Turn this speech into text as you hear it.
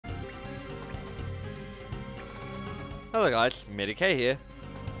Hello guys, Medicay here.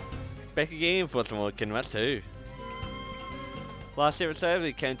 Back again for some more Kingdom Hearts 2. Last episode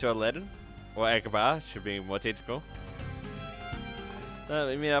we came to Aladdin, or Agrabah, should be more technical.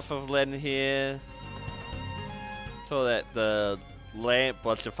 We meet up with Aladdin here. Saw that the lamp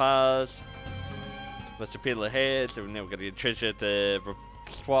was the father's, was the pillar head, so we're never gonna get treasure to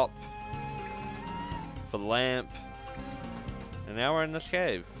swap for the lamp. And now we're in this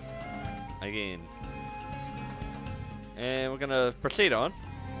cave again. And we're gonna proceed on.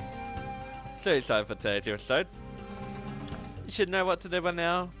 So excited for today's episode. You should know what to do by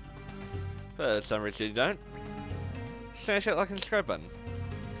now, but for some reason you don't. Smash that like and subscribe button.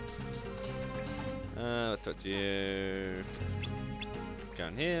 Let's talk to you. Go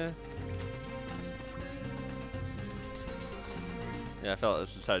in here. Yeah, I felt like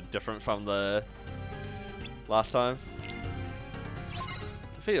this is so different from the last time.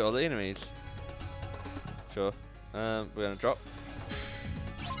 Defeat all the enemies. Sure. We're gonna drop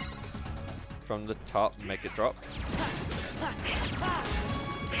from the top, make it drop.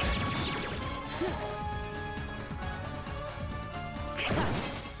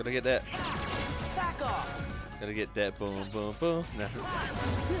 Gotta get that. Gotta get that. Boom, boom, boom. No.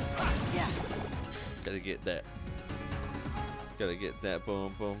 Gotta get that. Gotta get that.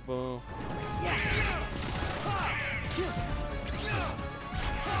 Boom, boom, boom.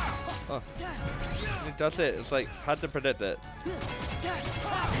 Oh, it does it. It's like hard to predict it.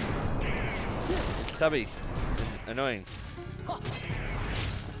 Stubby. Annoying.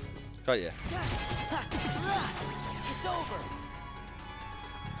 Got ya. It's over.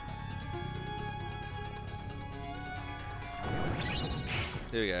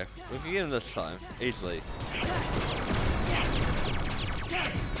 Here we go. We can get him this time. Easily.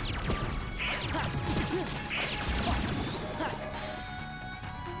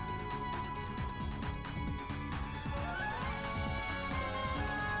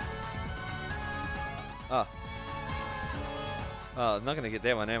 Oh. Oh, I'm not gonna get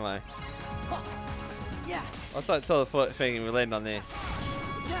that one, am I? Yeah. I thought I saw the foot thing and we landed on there.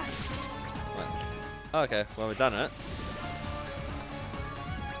 Oh, okay, well we've done it.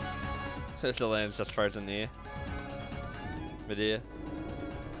 So the land's just frozen there. Mid-air.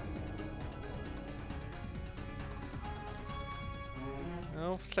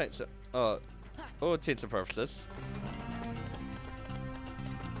 Oh, thanks. Oh, all intents and purposes.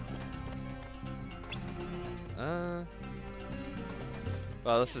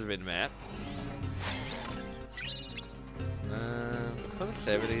 Well, this is a red map. Let's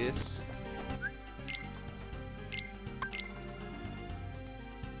save it, I guess.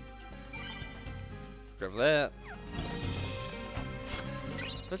 Grab that.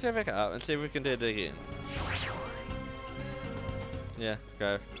 Let's go back up and see if we can do it again. Yeah,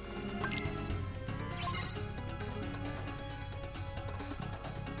 go.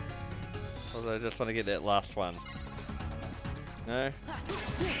 Although I just want to get that last one. No?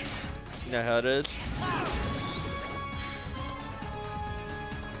 You know how it is?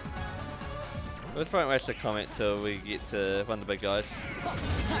 Let's won't waste a comment till we get to one of the big guys.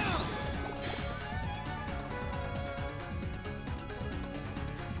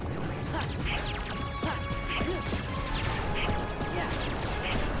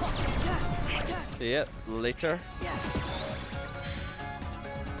 See ya later.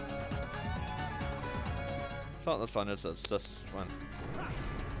 It's not this one, it's this one.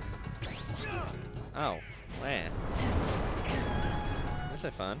 Oh, man. That's so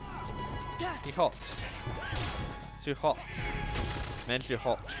fun. He hot. Too hot. Man, too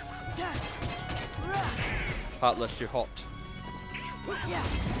hot. Heartless, too hot.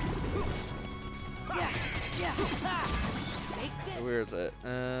 Where is it?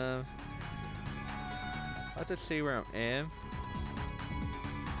 I did see where I am.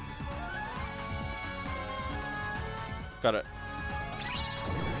 Got it.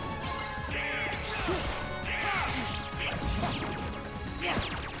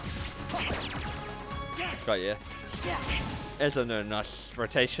 Got ya. As a nice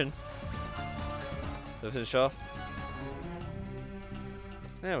rotation to finish off.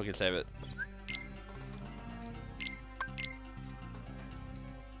 Now we can save it.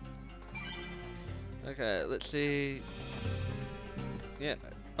 Okay, let's see. Yeah.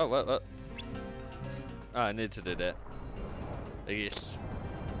 Oh, what? Oh, I need to do that. I guess.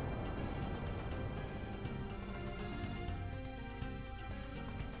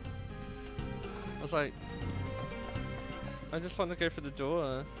 I was like, I just want to go for the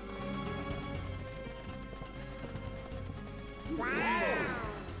door.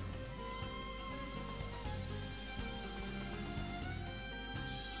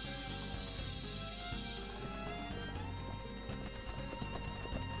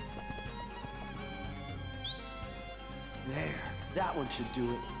 That one should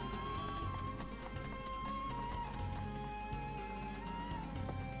do it.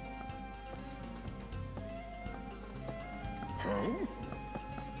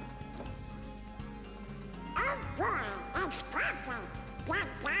 Oh boy, it's perfect. That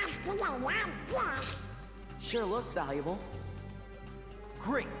guy's gonna love this. Sure looks valuable.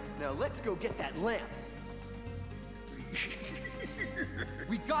 Great. Now let's go get that lamp.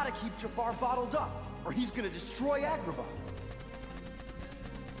 We gotta keep Jafar bottled up, or he's gonna destroy Agrabah.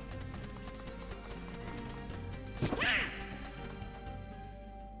 Stop!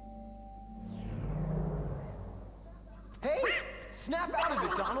 Hey! Snap out of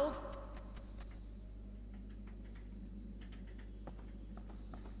it, Donald!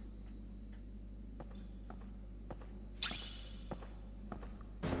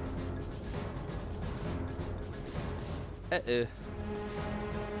 Uh-oh.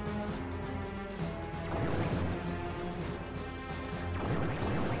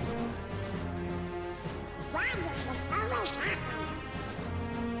 Why does this always happen?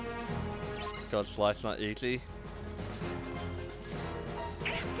 Because life's not easy.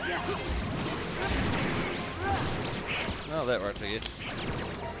 Oh, that works, I guess.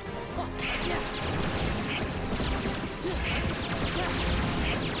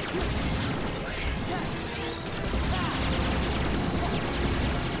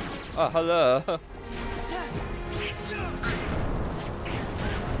 Oh, hello.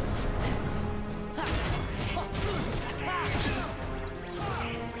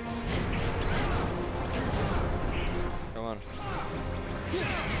 Come on.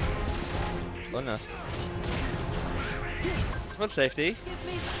 Oh no. For safety.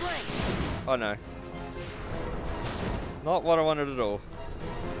 Oh no. Not what I wanted at all.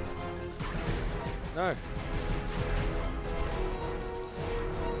 No.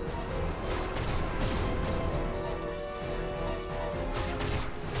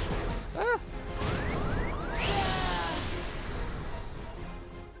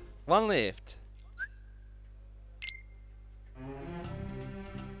 One left.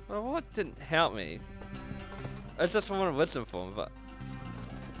 Well, what didn't help me? It's just one wisdom form, but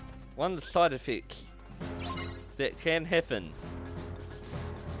one of the side effects that can happen.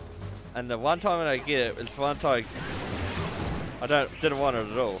 And the one time I get it, it's one time I didn't want it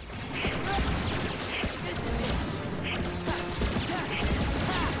at all.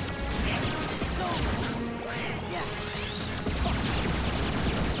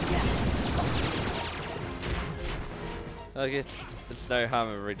 I guess it's no harm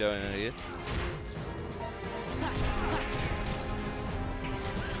in redoing it, I guess.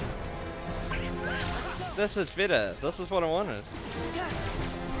 This is better. This is what I wanted.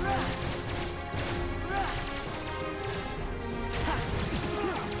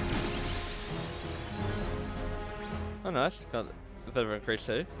 Oh nice, got a bit of an increase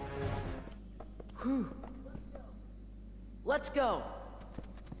too. Whew. Let's go.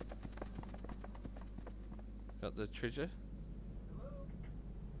 Got the treasure.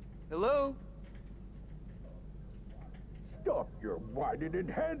 Hello? Stop your whining and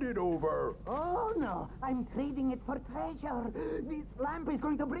hand it over! Oh no, I'm trading it for treasure. This lamp is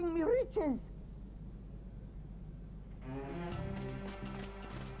going to bring me riches.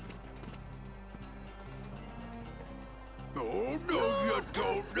 Oh, no, you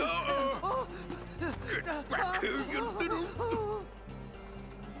don't know! Get back here, you little...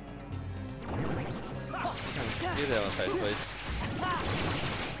 Get out of my face, please.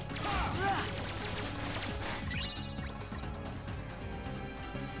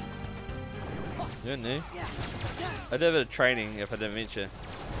 You're new. I did a bit of training, if I didn't mention.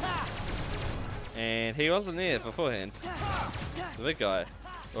 And he wasn't there beforehand. The big guy. It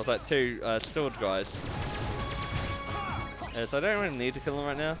was like two stored guys. So I don't really need to kill him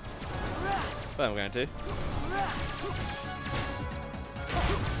right now. But I'm going to.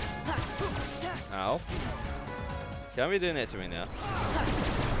 Ow. Can't be doing that to me now.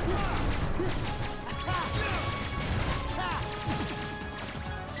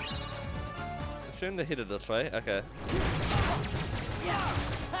 I shouldn't have hit it this way. Okay.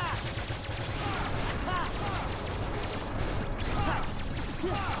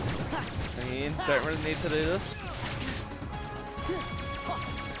 Again, don't really need to do this.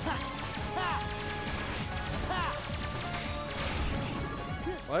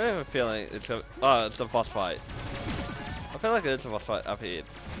 I have a feeling it's a it's a boss fight. I feel like it's a boss fight up here.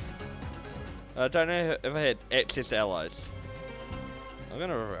 I don't know if I had access to allies. I'm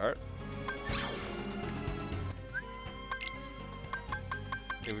gonna revert.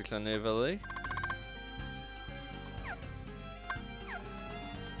 Give me some ability.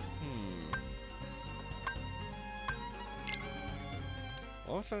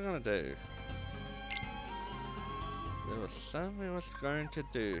 was I gonna do? There was something I was going to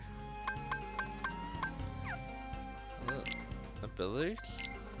do. Abilities?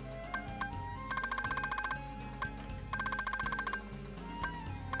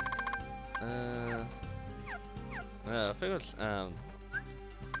 I think it was,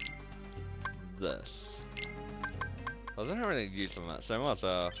 this. I don't really use them much, so I might as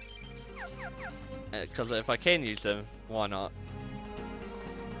well. Because if I can use them, why not?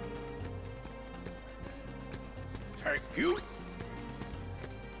 Thank you.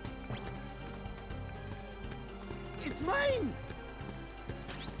 It's mine!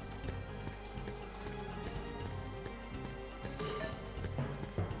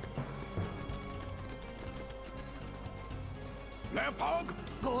 Lamp hog,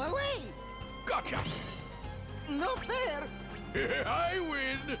 Go away! gotcha. No fair! I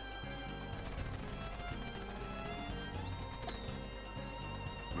win.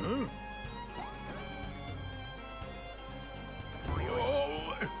 Huh?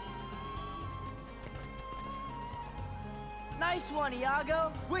 Oh. Nice one,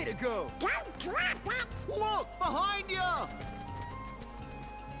 Iago. Way to go! Don't drop it! Look! Behind you!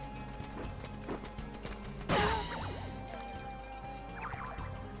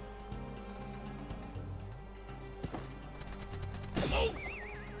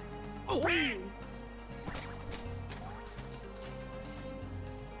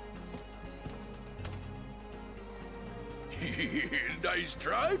 Nice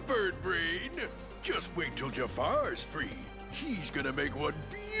try, Bird Brain. Just wait till Jafar's free. He's gonna make one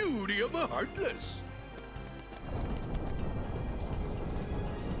beauty of a Heartless.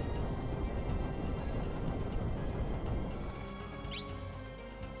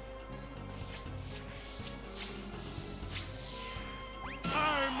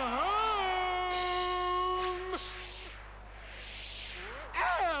 I'm home!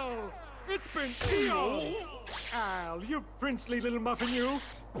 Al! It's been eons! Al, you princely little muffin, you!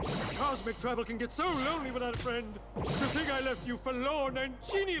 Cosmic travel can get so lonely without a friend. To think I left you forlorn and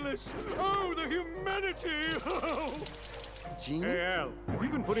genieless! Oh, the humanity! Genie? Hey, Al, have you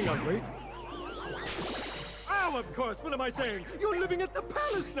been putting on weight? Oh, of course, what am I saying? You're living at the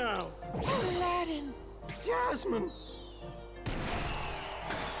palace now! Aladdin! Jasmine!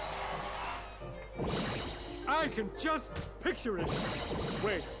 I can just picture it.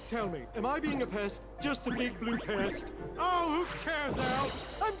 Wait, tell me, am I being a pest? Just a big blue pest? Oh, who cares, Al?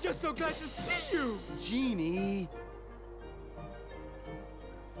 I'm just so glad to see you! Genie?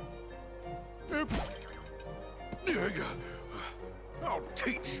 Oops. I'll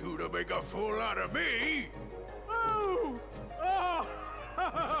teach you to make a fool out of me. Oh! Oh!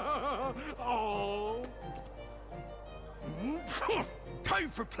 Oh! Time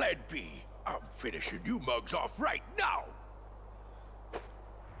for Plan B. I'm finishing you mugs off right now.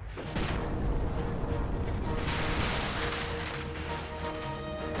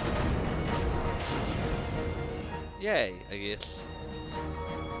 Yay, I guess.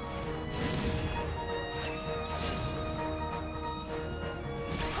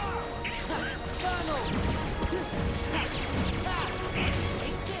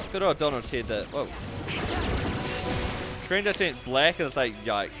 Good old Donald said that. Whoa. Screen just went black and it's like,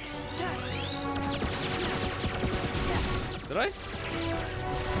 yikes. Did I?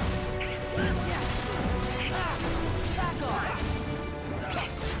 Back off.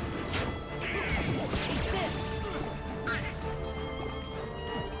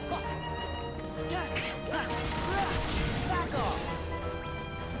 Back off.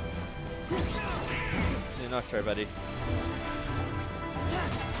 Yeah, not sure, buddy.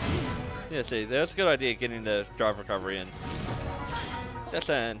 Yeah, see, that's a good idea getting the drive recovery in. Just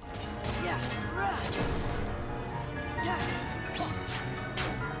saying. Yeah.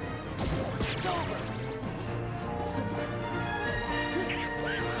 It's over.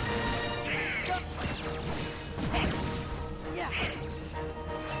 Yeah.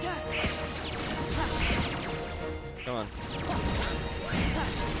 Come on.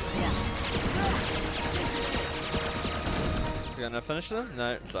 You gonna finish them?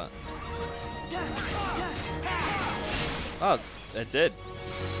 No, it's not. Oh, it did.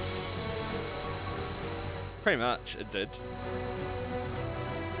 Pretty much, it did.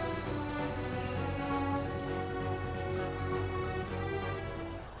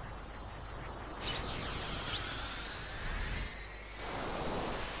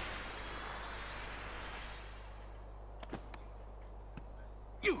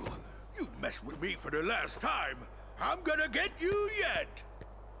 You mess with me for the last time. I'm gonna get you yet.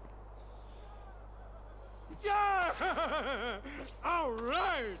 Yeah! All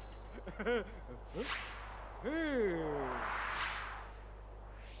right! Hey.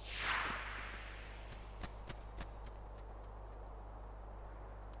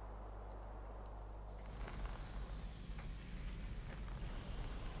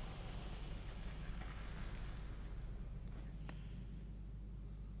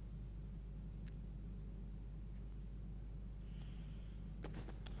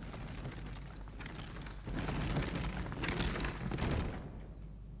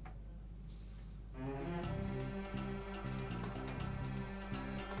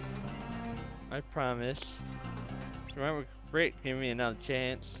 I promise. You won't regret giving me another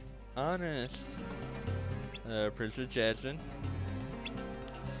chance. Honest. Princess Jasmine.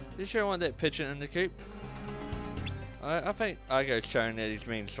 You sure want that pigeon in the coop? I think Igo's showing that he's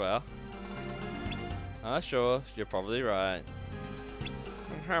mean swell. Sure, you're probably right.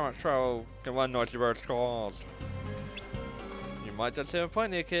 And how much trouble can one noisy bird cause? You might just have a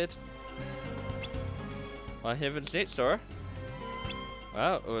point there, kid. My heaven's net, sir.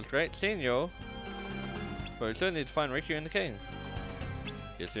 Well, it was great seeing you all. But we still need to find Riku and the king.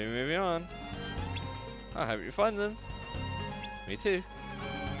 Guess we're moving on. I hope you find them. Me too.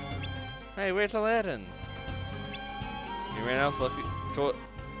 Hey, where's Aladdin?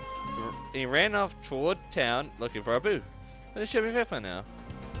 He ran off toward town looking for Abu. But it should be back by now.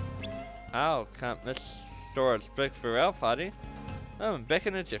 Oh, can't miss Dora's big farewell party. I'm back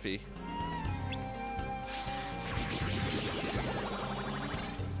in a jiffy.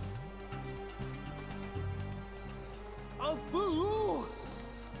 Abu!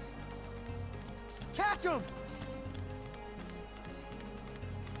 Catch him!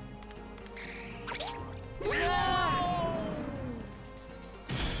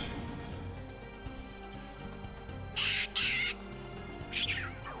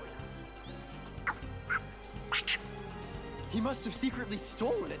 He must have secretly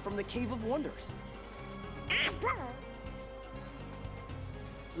stolen it from the Cave of Wonders.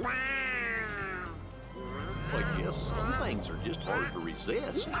 I guess some things are just hard to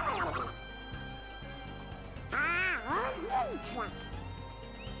resist. I guess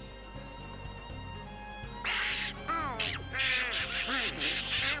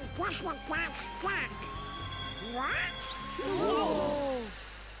it got stuck. What?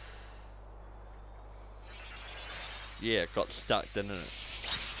 Yeah, it got stuck, didn't it?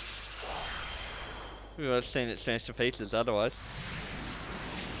 We would have seen it smash to pieces otherwise.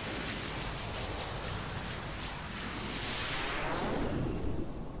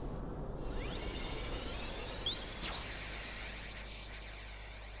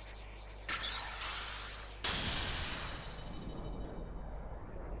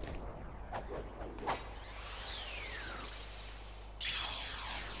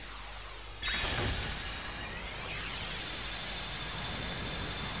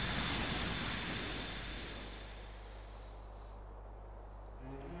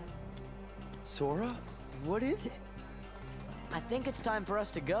 Sora? What is it? I think it's time for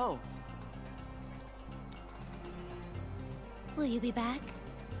us to go. Will you be back?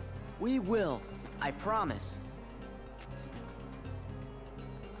 We will. I promise.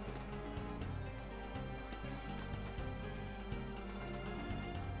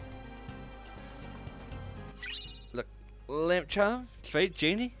 Look, lamp charm, sweet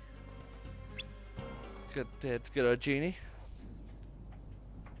genie. That's good old genie.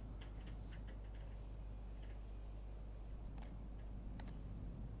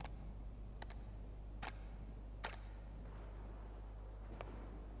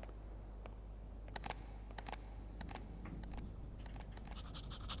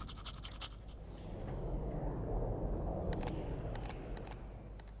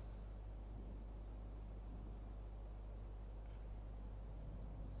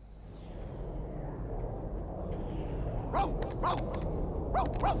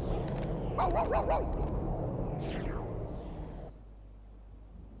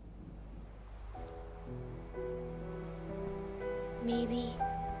 Maybe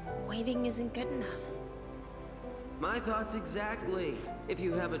waiting isn't good enough. My thoughts exactly. If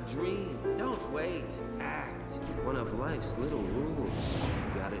you have a dream, don't wait. Act. One of life's little rules.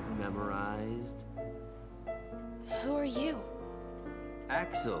 You got it memorized? Who are you?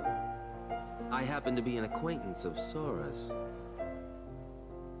 Axel. I happen to be an acquaintance of Sora's.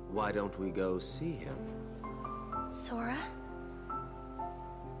 Why don't we go see him? Sora?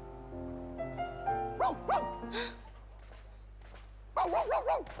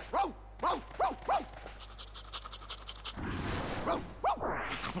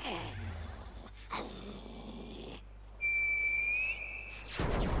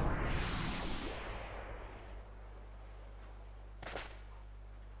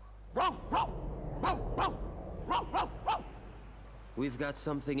 We've got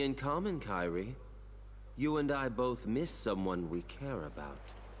something in common, Kairi. You and I both miss someone we care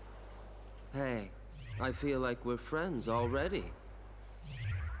about. Hey, I feel like we're friends already.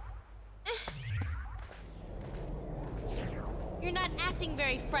 You're not acting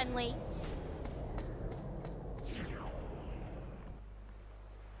very friendly.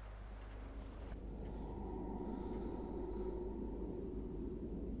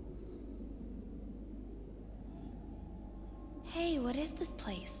 Hey, what is this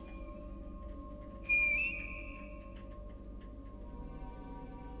place?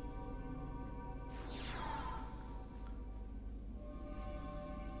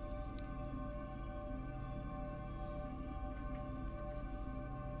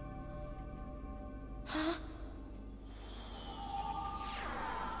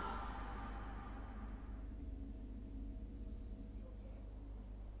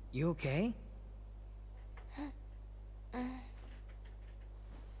 You okay?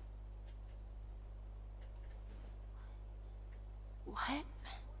 What?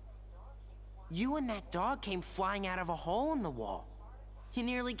 You and that dog came flying out of a hole in the wall. You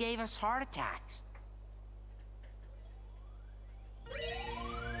nearly gave us heart attacks.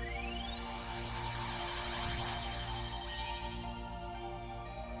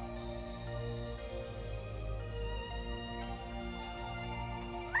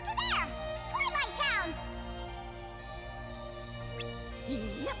 Looky there! Twilight Town!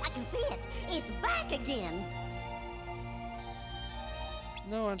 Yep, I can see it. It's back again.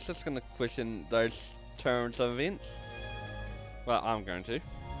 No one's just gonna question those turns of events. Well, I'm going to.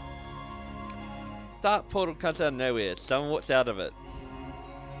 Dark portal comes out of nowhere. Someone walks out of it.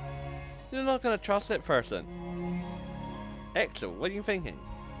 You're not gonna trust that person. Axel, what are you thinking?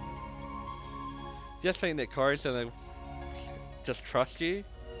 Just think that Corey's gonna just trust you?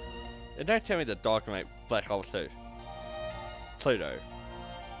 And don't tell me the dog can make black holes too. Pluto.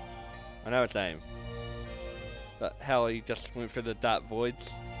 I know his name. But how he just went through the dark voids.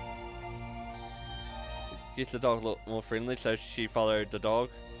 Gets the dog a lot more friendly, so she followed the dog.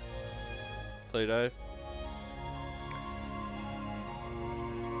 Pluto.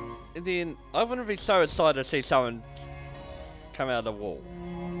 And then, I wouldn't be so excited to see someone come out of the wall.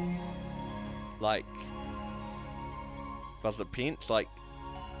 Like, was it Pence? Like,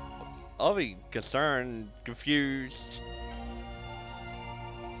 I'll be concerned, confused,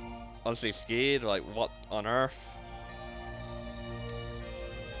 honestly scared, like, what on earth?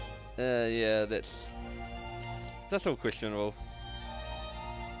 Yeah, that's all questionable.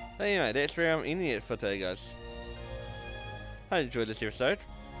 But anyway, that's where I'm ending it for today, guys. I enjoyed this episode.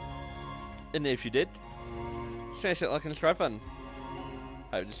 And if you did, smash that like and subscribe button.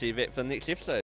 Hope to see you back for the next episode.